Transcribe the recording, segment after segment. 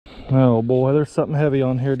Oh boy, there's something heavy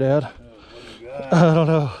on here, Dad. I don't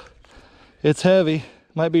know. It's heavy.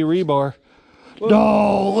 Might be rebar.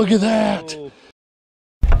 Oh, look at that.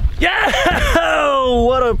 Yeah!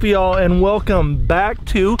 What up, y'all? And welcome back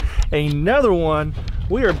to another one.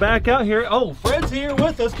 We are back out here. Oh, Fred's here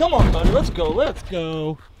with us. Come on, buddy. Let's go. Let's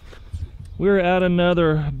go. We're at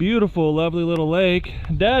another beautiful, lovely little lake.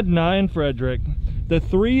 Dad and I and Frederick, the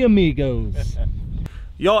three amigos.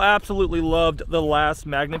 Y'all absolutely loved the last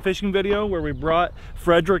magnet fishing video where we brought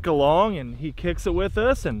Frederick along and he kicks it with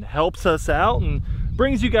us and helps us out and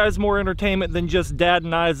brings you guys more entertainment than just Dad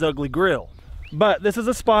and I's ugly grill. But this is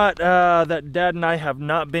a spot that Dad and I have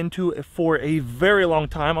not been to for a very long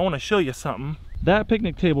time. I want to show you something. That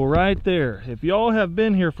picnic table right there, if y'all have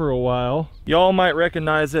been here for a while, y'all might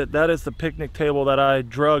recognize it. That is the picnic table that I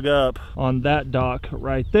drug up on that dock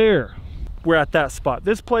right there. We're at that spot.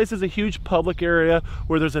 This place is a huge public area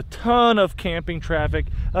where there's a ton of camping traffic,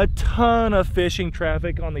 a ton of fishing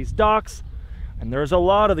traffic on these docks, and there's a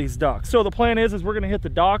lot of these docks. So the plan is we're gonna hit the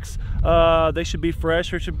docks. They should be fresh.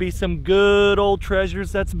 There should be some good old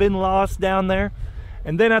treasures that's been lost down there.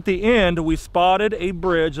 And then at the end, we spotted a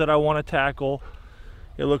bridge that I want to tackle.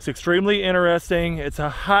 It looks extremely interesting. It's a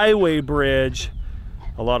highway bridge.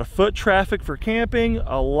 A lot of foot traffic for camping,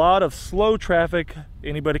 a lot of slow traffic.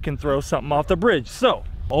 Anybody can throw something off the bridge. So,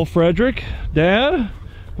 old Frederick, Dad,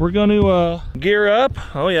 we're going to gear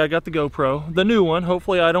up. Oh yeah, I got the GoPro, the new one.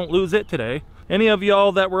 Hopefully I don't lose it today. Any of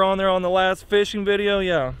y'all that were on there on the last fishing video,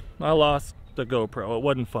 yeah, I lost the GoPro. It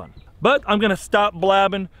wasn't fun. But I'm gonna stop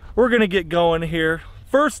blabbing. We're gonna get going here.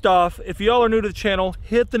 First off, if y'all are new to the channel,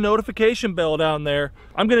 hit the notification bell down there.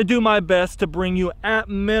 I'm gonna do my best to bring you at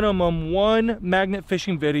minimum one magnet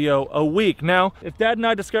fishing video a week. Now, if Dad and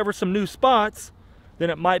I discover some new spots, then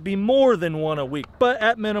it might be more than one a week, but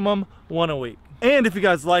at minimum, one a week. And if you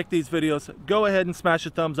guys like these videos, go ahead and smash the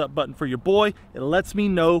thumbs up button for your boy. It lets me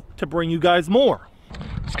know to bring you guys more.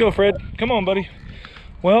 Let's go, Fred. Come on, buddy.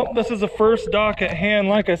 Well, this is the first dock at hand.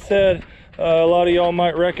 Like I said, a lot of y'all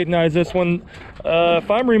might recognize this one. If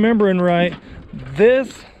I'm remembering right,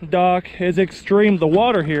 this dock is the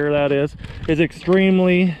water here, that is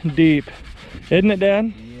extremely deep. Isn't it,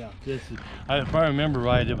 Dad? Yeah. This is, if I remember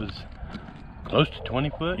right, it was close to 20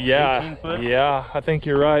 foot? Yeah, 18 foot? yeah, I think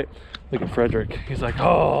you're right. Look at Frederick. He's like,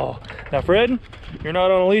 oh. Now, Fred, you're not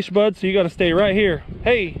on a leash, bud, so you got to stay right here.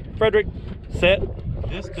 Hey, Frederick, set.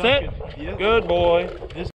 Set. Yep. Good boy.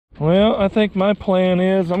 Well, I think my plan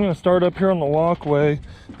is I'm going to start up here on the walkway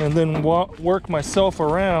and then work myself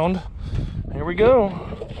around. Here we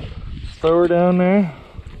go. Throw her down there.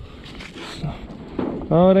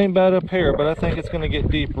 Oh, it ain't bad up here, but I think it's going to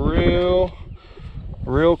get deep real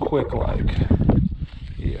quick like.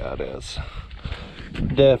 Yeah, it is.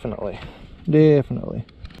 Definitely. Definitely.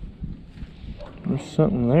 There's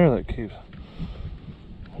something there that keeps...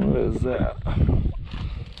 What is that?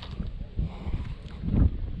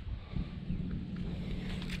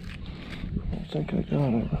 I think I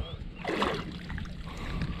got it.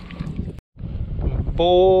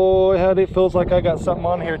 Boy, howdy, it feels like I got something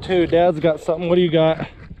on here too. Dad's got something. What do you got?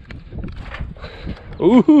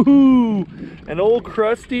 Ooh, an old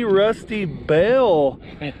crusty, rusty bell.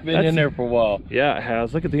 It's been in there for a while. Yeah, it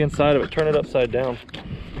has. Look at the inside of it. Turn it upside down.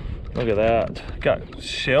 Look at that. Got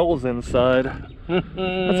shells inside.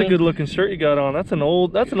 That's a good looking shirt you got on. That's an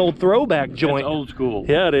old throwback joint. It's old school.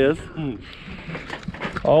 Yeah, it is.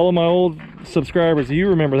 All of my old subscribers, you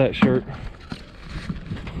remember that shirt.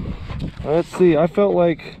 Let's see, I felt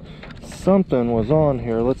like something was on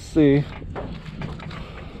here. Let's see.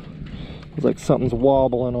 It's like something's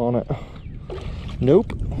wobbling on it.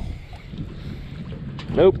 Nope.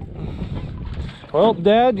 Nope. Well,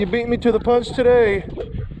 Dad, you beat me to the punch today.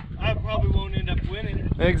 I probably won't end up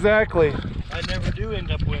winning. Exactly. I never do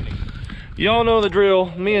end up winning. Y'all know the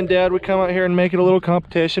drill. Me and Dad would come out here and make it a little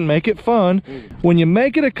competition, make it fun. When you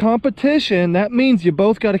make it a competition, that means you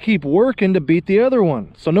both got to keep working to beat the other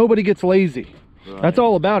one. So nobody gets lazy. Right. That's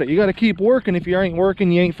all about it. You got to keep working. If you ain't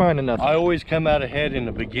working, you ain't finding nothing. I always come out ahead in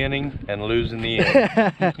the beginning and lose in the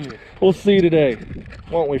end. We'll see today,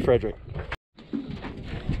 won't we, Frederick?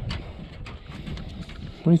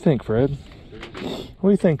 What do you think, Fred? What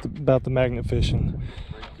do you think about the magnet fishing?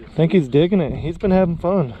 Think he's digging it? He's been having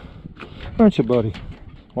fun. Aren't you, buddy?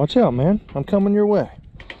 Watch out, man. I'm coming your way.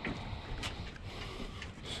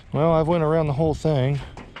 Well, I've went around the whole thing.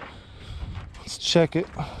 Let's check it.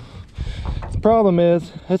 The problem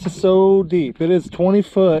is, this is so deep. It is 20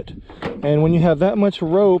 foot. And when you have that much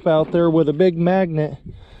rope out there with a big magnet,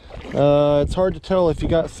 it's hard to tell if you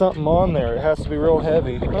got something on there. It has to be real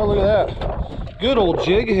heavy. Oh, look at that. Good old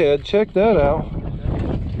jig head. Check that out.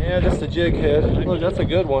 Yeah, just a jig head. Look, that's a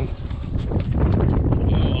good one.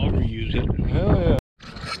 I'll reuse it. Hell yeah.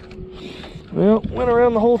 Well, went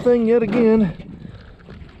around the whole thing yet again.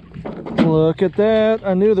 Look at that.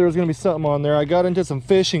 I knew there was going to be something on there. I got into some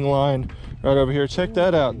fishing line right over here. Check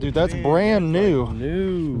that out. Dude, that's brand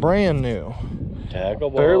new. Brand new. Tackle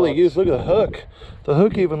box. Barely used. Look at the hook. The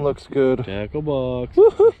hook even looks good. Tackle box.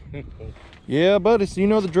 Yeah, buddy, so you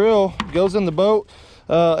know the drill. Goes in the boat.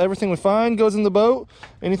 Everything we find goes in the boat.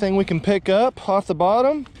 Anything we can pick up off the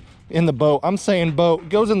bottom, in the boat. I'm saying boat.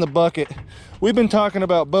 Goes in the bucket. We've been talking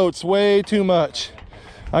about boats way too much.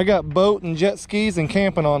 I got boat and jet skis and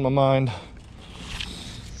camping on my mind.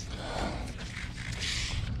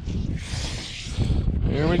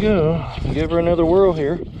 Here we go. Give her another whirl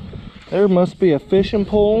here. There must be a fishing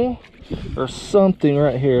pole or something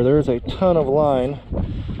right here. There's a ton of line.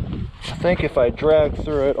 I think if I drag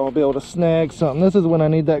through it, I'll be able to snag something. This is when I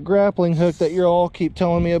need that grappling hook that you all keep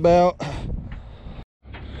telling me about.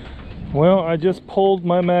 Well, I just pulled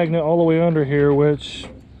my magnet all the way under here, which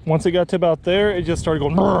once it got to about there, it just started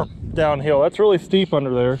going downhill. That's really steep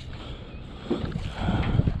under there.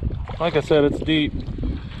 Like I said, it's deep.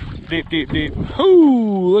 Deep, deep, deep.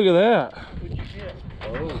 Ooh, look at that. What'd you get?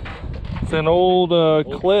 Oh. It's an old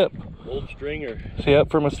clip. Old stringer. Yep,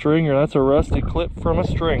 from a stringer. That's a rusty clip from a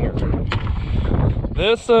stringer.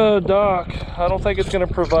 This dock, I don't think it's going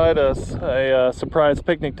to provide us a surprise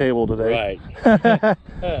picnic table today. Right.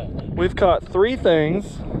 We've caught 3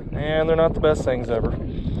 things, and they're not the best things ever.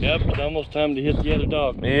 Yep, it's almost time to hit the other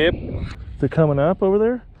dock. Yep. Is it coming up over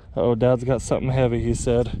there? Oh, Dad's got something heavy, he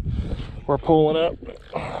said. We're pulling up.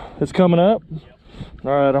 It's coming up? Yep.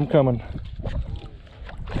 All right, I'm coming.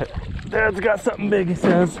 Dad's got something big, he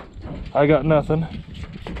says. I got nothing.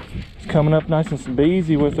 It's coming up nice and slow. Be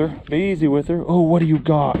easy with her. Be easy with her. Oh, what do you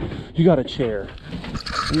got? You got a chair.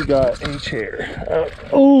 You got a chair.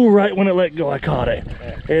 Oh, right when it let go, I caught it.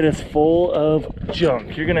 It is full of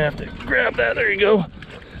junk. You're gonna have to grab that. There you go.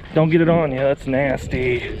 Don't get it on you. That's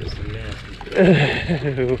nasty.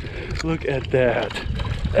 Look at that.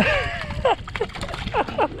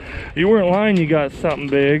 You weren't lying. You got something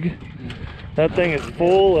big. That thing is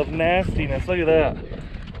full of nastiness. Look at that.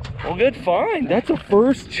 Well, good find. That's a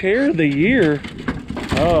first chair of the year.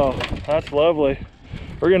 Oh, that's lovely.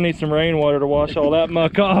 We're gonna need some rainwater to wash all that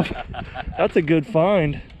muck off. That's a good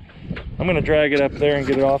find. I'm gonna drag it up there and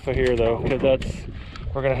get it off of here though, because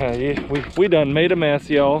we're gonna have, we done made a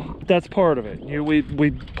mess, y'all. That's part of it.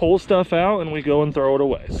 We pull stuff out and we go and throw it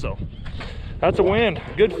away. So that's a win.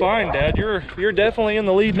 Good find, Dad. You're definitely in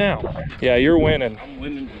the lead now. Yeah, you're winning. I'm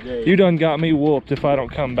winning today. You done got me whooped if I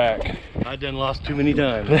don't come back. I done lost too many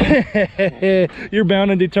times. You're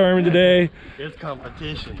bound and determined today. It's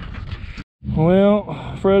competition.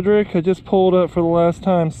 Well, Frederick, I just pulled up for the last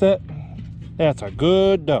time. Set. That's a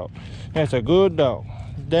good dog. That's a good dog.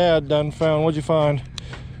 Dad done found, what'd you find?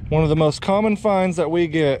 One of the most common finds that we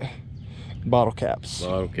get. Bottle caps.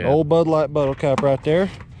 Bottle cap. Old Bud Light bottle cap right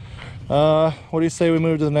there. What do you say we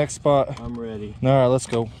move to the next spot? I'm ready. All right, let's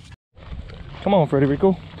go. Come on, Freddy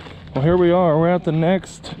Rico. Well, here we are. We're at the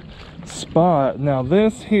next spot. Now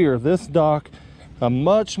this here, this dock, a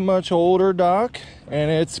much older dock,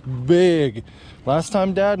 and it's big. Last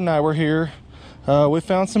time Dad and I were here, we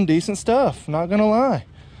found some decent stuff, not gonna lie.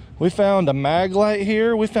 We found a mag light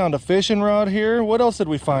here, we found a fishing rod here. What else did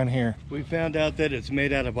we find here? We found out that it's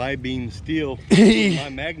made out of I-beam steel. My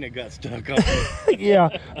magnet got stuck on it. Yeah,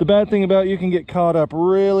 the bad thing about it, you can get caught up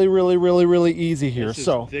really easy here. This is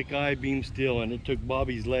so thick I-beam steel, and it took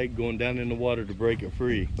Bobby's leg going down in the water to break it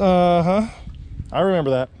free. I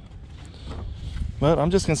remember that. But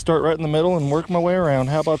I'm just gonna start right in the middle and work my way around.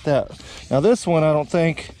 How about that? Now this one I don't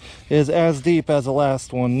think is as deep as the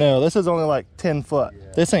last one. No, this is only like 10 foot.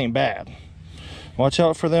 Yeah. This ain't bad. Watch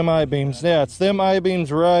out for them I-beams. Yeah, it's them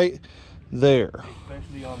I-beams right there.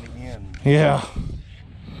 Especially on the end. Yeah.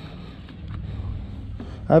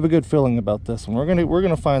 I have a good feeling about this one. We're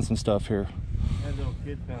gonna find some stuff here. That little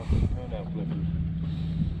kid found some turnout flippers.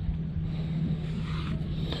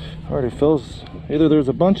 Already feels either there's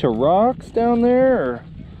a bunch of rocks down there or,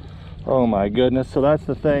 oh my goodness. So that's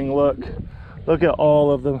the thing. Look at all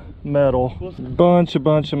of the metal. Bunch of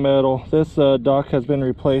metal. This dock has been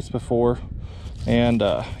replaced before, and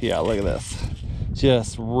yeah, look at this.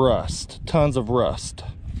 Just rust. Tons of rust.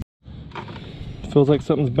 Feels like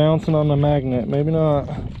something's bouncing on the magnet. Maybe not.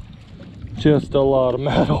 Just a lot of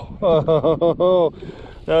metal. Oh,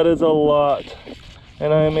 that is a lot,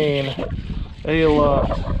 and I mean a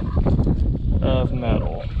lot of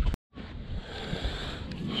metal.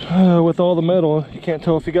 with all the metal, you can't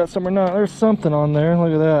tell if you got some or not. There's something on there.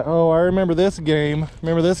 Look at that. Oh, I remember this game.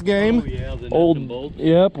 Remember this game? Oh yeah, the nuts old and bolts.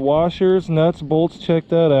 Yep, washers, nuts, bolts. Check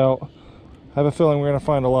that out. I have a feeling we're gonna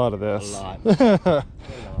find a lot of this. A lot.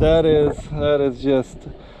 that is just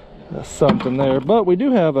something there. But we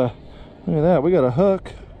do have a, look at that, we got a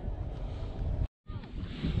hook.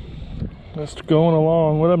 Just going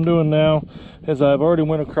along. What I'm doing now is I've already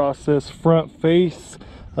went across this front face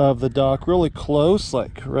of the dock really close,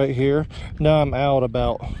 like right here. Now I'm out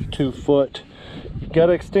about 2 foot. You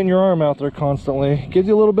gotta extend your arm out there constantly. Gives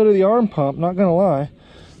you a little bit of the arm pump, not gonna lie,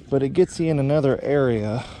 but it gets you in another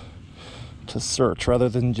area to search rather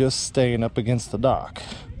than just staying up against the dock.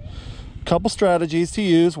 Couple strategies to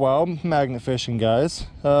use while magnet fishing, guys,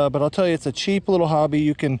 but I'll tell you, it's a cheap little hobby.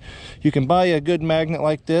 You can buy a good magnet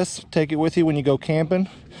like this, take it with you when you go camping.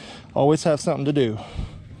 Always have something to do.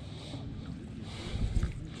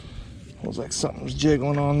 Looks like something's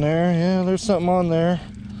jiggling on there. Yeah, there's something on there.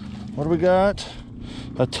 What do we got?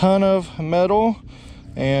 A ton of metal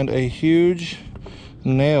and a huge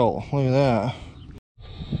nail. Look at that.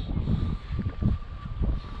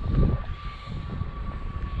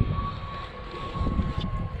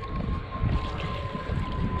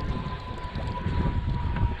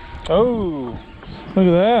 Oh, look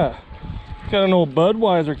at that. Got an old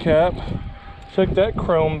Budweiser cap. Check that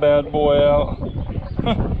chrome bad boy out.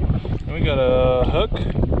 Huh. We got a hook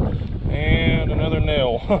and another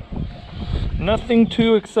nail. Huh. Nothing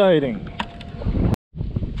too exciting.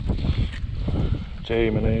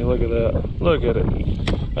 Jamie, look at that. Look at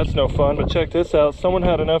it. That's no fun, but check this out. Someone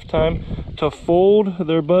had enough time to fold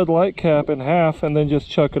their Bud Light cap in half and then just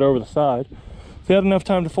chuck it over the side. If you had enough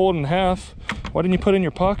time to fold it in half, why didn't you put it in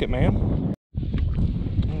your pocket, man?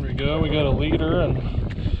 There we go. We got a leader and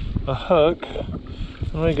a hook.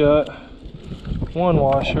 And we got one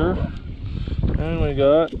washer. And we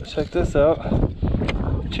got, check this out,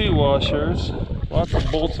 2 washers. Lots of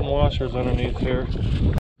bolts and washers underneath here.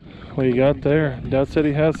 What do you got there? Dad said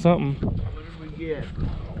he has something. What did we get?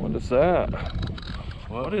 What is that?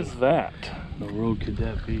 What is that? The road could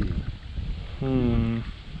that be? I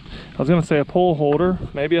was gonna say a pole holder,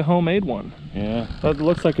 maybe a homemade one. Yeah. That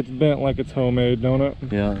looks like it's bent like it's homemade, don't it?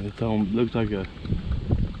 Yeah, it looks like a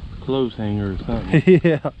clothes hanger or something.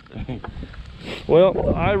 Yeah.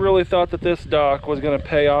 Well, I really thought that this dock was gonna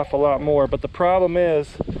pay off a lot more, but the problem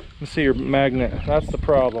is, you see your magnet, that's the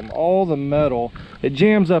problem. All the metal, it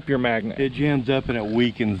jams up your magnet. It jams up and it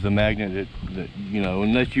weakens the magnet. That you know,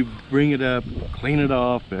 unless you bring it up, clean it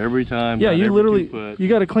off every time. Yeah, you literally, you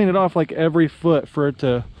got to clean it off like every foot for it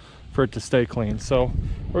to stay clean. So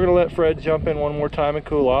we're gonna let Fred jump in one more time and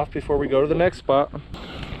cool off before we go to the next spot.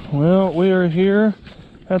 Well, we are here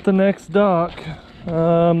at the next dock.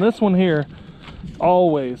 This one here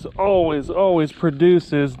always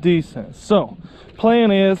produces decent. So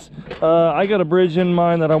plan is, I got a bridge in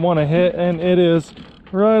mind that I want to hit, and it is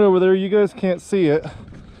right over there. You guys can't see it,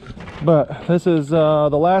 but this is the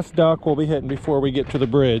last dock we'll be hitting before we get to the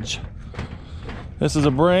bridge. This is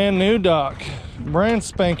a brand new dock, brand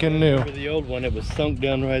spanking new. For the old one, it was sunk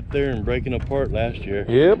down right there and breaking apart last year.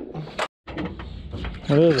 Yep.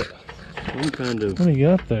 What is it? Some kind of. What do you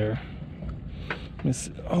got there? Let me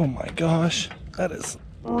see. Oh my gosh, that is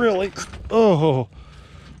really. Oh,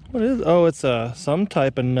 what is? Oh, it's some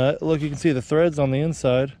type of nut. Look, you can see the threads on the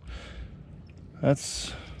inside.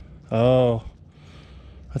 That's. Oh,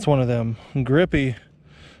 that's one of them grippy.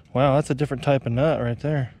 Wow, that's a different type of nut right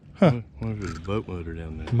there. Huh. I wonder if there's a boat motor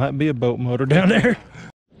down there. Might be a boat motor down there.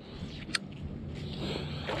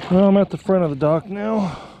 Well, I'm at the front of the dock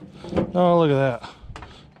now. Oh, look at that.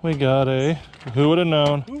 We got a, who would have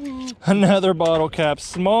known, another bottle cap.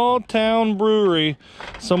 Small town brewery.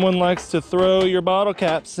 Someone likes to throw your bottle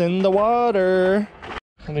caps in the water.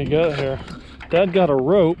 What do you got here? Dad got a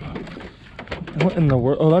rope. What in the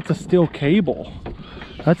world? Oh, that's a steel cable.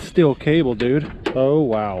 That's steel cable, dude. Oh,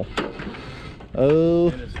 wow. Oh.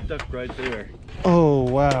 And it's stuck right there. Oh,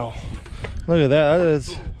 wow. Look at that. That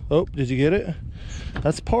is, oh, did you get it?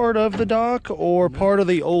 That's part of the dock or part of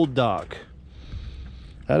the old dock?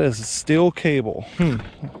 That is steel cable.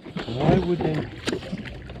 Why would they?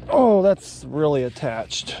 Oh, that's really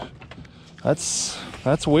attached. That's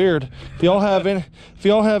weird. If y'all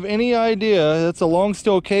have any idea, it's a long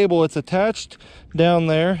steel cable. It's attached down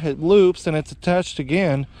there. It loops and it's attached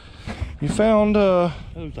again. You found That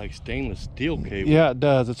looks like stainless steel cable. Yeah, it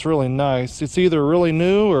does. It's really nice. It's either really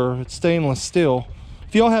new or it's stainless steel.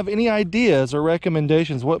 If y'all have any ideas or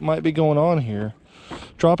recommendations what might be going on here,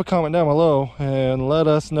 drop a comment down below and let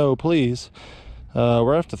us know, please. We're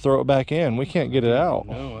gonna have to throw it back in. We can't get it out.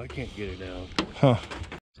 No, I can't get it out. Huh.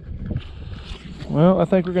 Well, I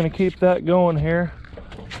think we're gonna keep that going here.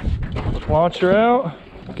 Launch her out.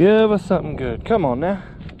 Give us something good. Come on now.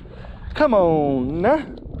 Come on now.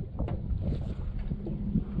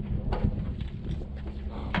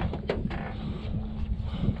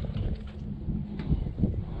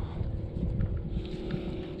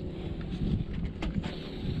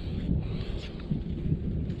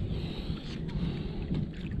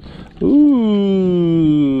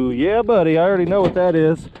 Ooh, yeah, buddy. I already know what that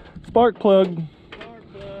is. Spark plug.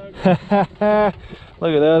 Spark plug.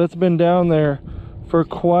 Look at that. It's been down there for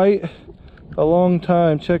quite a long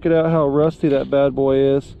time. Check it out how rusty that bad boy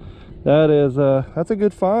is. That is that's a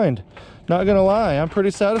good find. Not gonna lie, I'm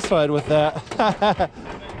pretty satisfied with that.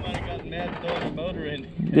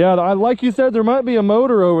 Yeah, like you said, there might be a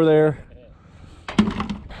motor over there.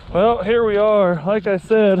 Well, here we are. Like I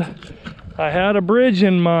said, I had a bridge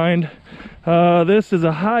in mind. This is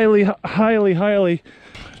a highly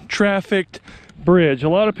trafficked bridge. A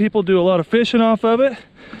lot of people do a lot of fishing off of it,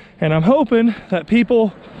 and I'm hoping that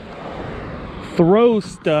people throw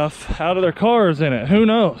stuff out of their cars in it. Who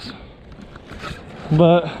knows?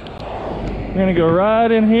 But we're gonna go right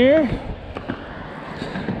in here.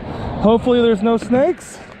 Hopefully there's no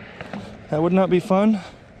snakes. That would not be fun.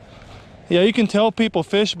 Yeah, you can tell people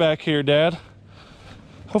fish back here, Dad.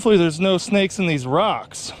 Hopefully there's no snakes in these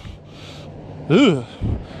rocks. Ugh.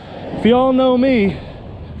 If y'all know me,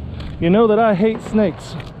 you know that I hate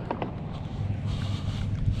snakes.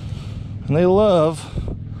 And they love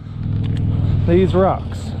these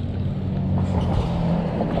rocks.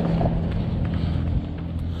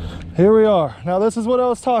 Here we are. Now this is what I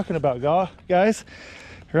was talking about, guys.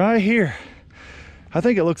 Right here. I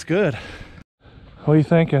think it looks good. What are you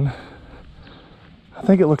thinking? I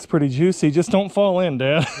think it looks pretty juicy. Just don't fall in,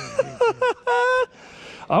 Dad.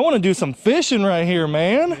 I want to do some fishing right here,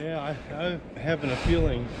 man. Yeah, I'm having a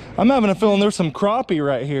feeling. I'm having a feeling there's some crappie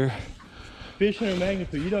right here. Fishing or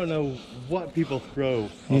magnitude, you don't know what people throw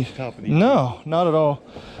off the top of these. No, not at all.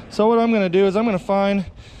 So what I'm going to do is I'm going to find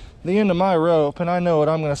the end of my rope, and I know what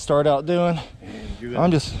I'm going to start out doing.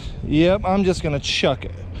 I'm just going to chuck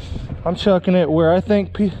it. I'm chucking it where I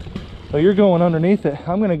think oh, you're going underneath it.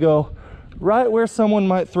 I'm going to go right where someone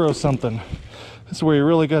might throw something. This is where you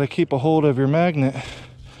really got to keep a hold of your magnet.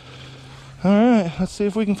 All right, let's see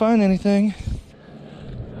if we can find anything.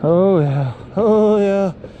 Oh yeah, oh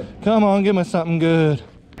yeah. Come on, give me something good.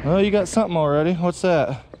 Oh, you got something already. What's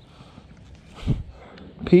that?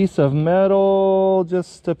 Piece of metal,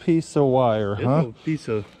 just a piece of wire, huh? A piece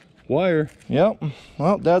of wire. Yep.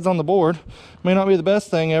 Well, Dad's on the board. May not be the best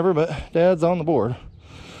thing ever, but Dad's on the board.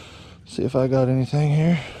 See if I got anything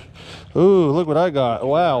here. Ooh, look what I got.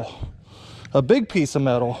 Wow. A big piece of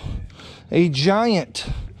metal. A giant.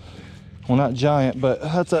 Well, not giant, but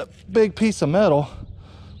that's a big piece of metal.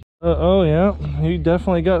 Oh yeah, you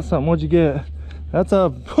definitely got something. What'd you get? That's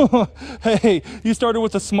a hey, you started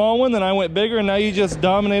with a small one, then I went bigger, and now you just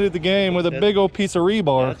dominated the game with a big old piece of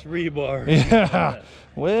rebar. That's rebar. Yeah.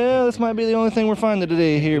 Well, this might be the only thing we're finding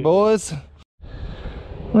today here, boys.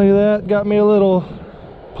 Look at that. Got me a little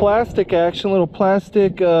plastic action, little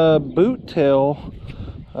plastic boot tail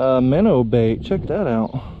minnow bait. Check that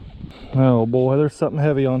out. Oh boy, there's something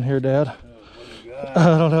heavy on here, Dad. Oh,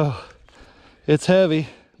 I don't know. It's heavy.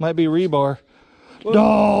 Might be rebar. Whoa.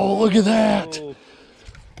 Oh, look at that. Whoa.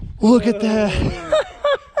 Look at that.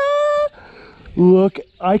 Look,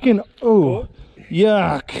 I can, oh,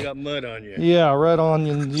 yuck. You got mud on you. Yeah, right on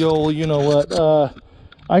you know what.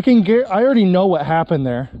 I already know what happened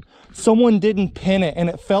there. Someone didn't pin it and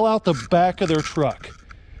it fell out the back of their truck.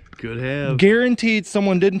 Could have. Guaranteed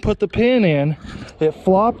someone didn't put the pin in. It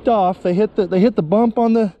flopped off. They hit the bump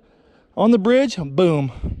on the bridge.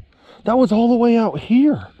 Boom. That was all the way out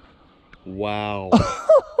here. Wow. Wow.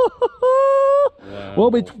 Well,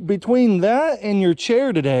 between that and your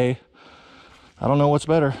chair today, I don't know what's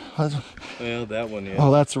better. Well, that one, yeah.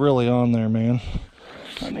 Oh, that's really on there, man.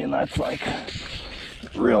 I mean, that's like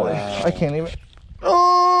really. Wow. I can't even.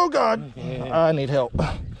 Oh God, I need help.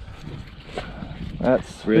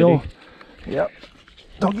 That's real. Yep.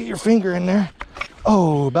 Don't get your finger in there.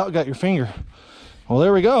 Oh, about got your finger. Well,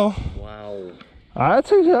 there we go. Wow.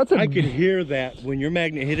 That's a. I could hear that when your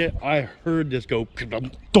magnet hit it. I heard this go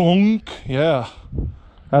donk. Yeah,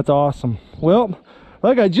 that's awesome. Well,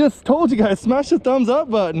 like I just told you guys, smash the thumbs up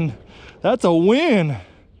button. That's a win.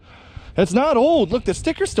 It's not old. Look, the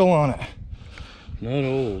sticker's still on it. Not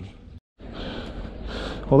old.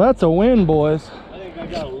 Well, that's a win, boys. I think I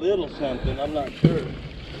got a little something. I'm not sure.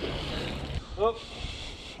 Oh.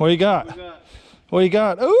 What do you got? What do you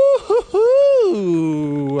got? Ooh,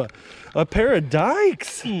 a pair of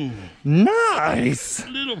dikes. Nice. A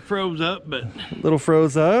little froze up, but a little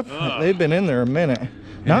froze up. They've been in there a minute.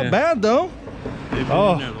 Not bad though. They've been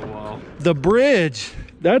in there a while. The bridge.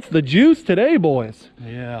 That's the juice today, boys.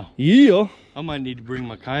 Yeah. Yeah. I might need to bring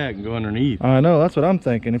my kayak and go underneath. I know, that's what I'm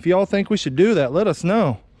thinking. If y'all think we should do that, let us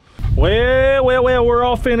know. Well, we're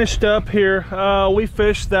all finished up here. We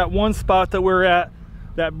fished that one spot that we're at,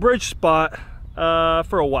 that bridge spot,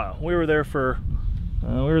 for a while. We were there for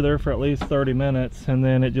at least 30 minutes, and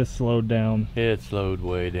then it just slowed down. It slowed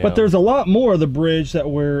way down. But there's a lot more of the bridge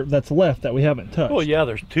that's left that we haven't touched. Well, yeah,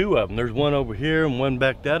 there's two of them. There's one over here and one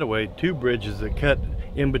back that way. Two bridges that cut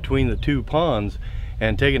in between the two ponds,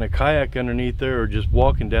 and taking a kayak underneath there or just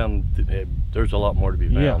walking down, there's a lot more to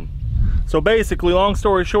be found. Yeah. So basically, long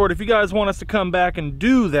story short, if you guys want us to come back and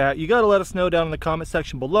do that, you got to let us know down in the comment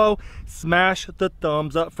section below. Smash the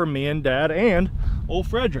thumbs up for me and Dad and old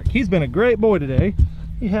Frederick. He's been a great boy today.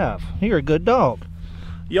 You're a good dog.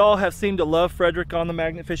 Y'all have seemed to love Frederick on the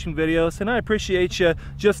magnet fishing videos, and I appreciate you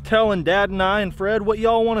just telling Dad and I and Fred what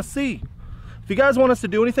y'all want to see. If you guys want us to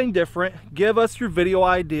do anything different, give us your video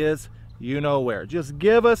ideas. You know where. Just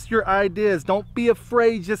give us your ideas. Don't be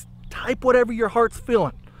afraid. Just type whatever your heart's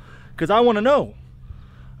feeling, because I want to know.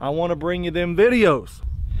 I want to bring you them videos.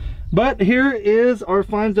 But here is our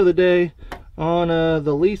finds of the day. On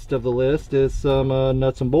the least of the list is some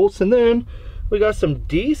nuts and bolts, and then we got some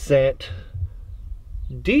decent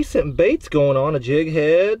baits going on. A jig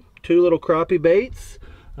head, two little crappie baits,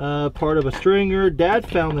 part of a stringer. Dad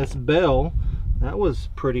found this bell. That was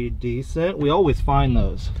pretty decent. We always find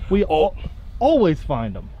those. We always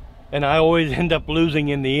find them. And I always end up losing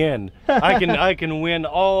in the end. I can win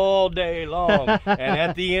all day long, and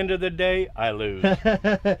at the end of the day, I lose.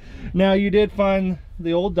 Now, you did find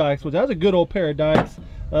the old dikes, which that was a good old pair of dikes.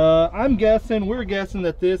 We're guessing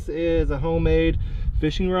that this is a homemade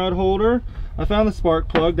fishing rod holder. I found the spark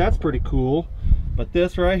plug. That's pretty cool. But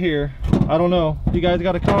this right here, I don't know. You guys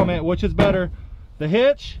got to comment which is better, the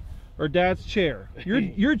hitch or Dad's chair.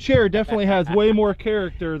 Your chair definitely has way more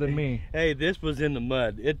character than me. Hey, this was in the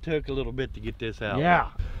mud. It took a little bit to get this out. Yeah.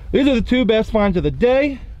 These are the two best finds of the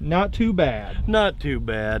day. Not too bad. Not too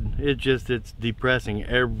bad. It's depressing.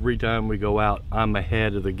 Every time we go out, I'm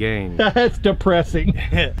ahead of the game. That's depressing.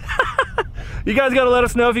 You guys got to let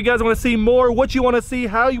us know if you guys want to see more, what you want to see,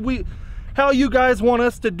 how you guys want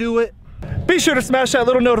us to do it. Be sure to smash that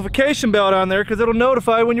little notification bell down there, because it'll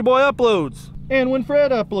notify when your boy uploads and when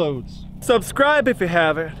Fred uploads. Subscribe if you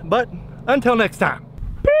haven't, but until next time.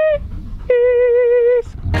 Peace.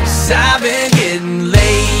 'Cause I've been getting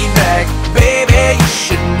laid back, baby, you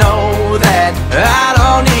should know that. I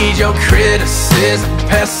don't need your criticism,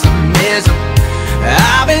 pessimism.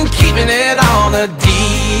 I've been keeping it on the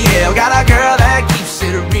DL. Got a girl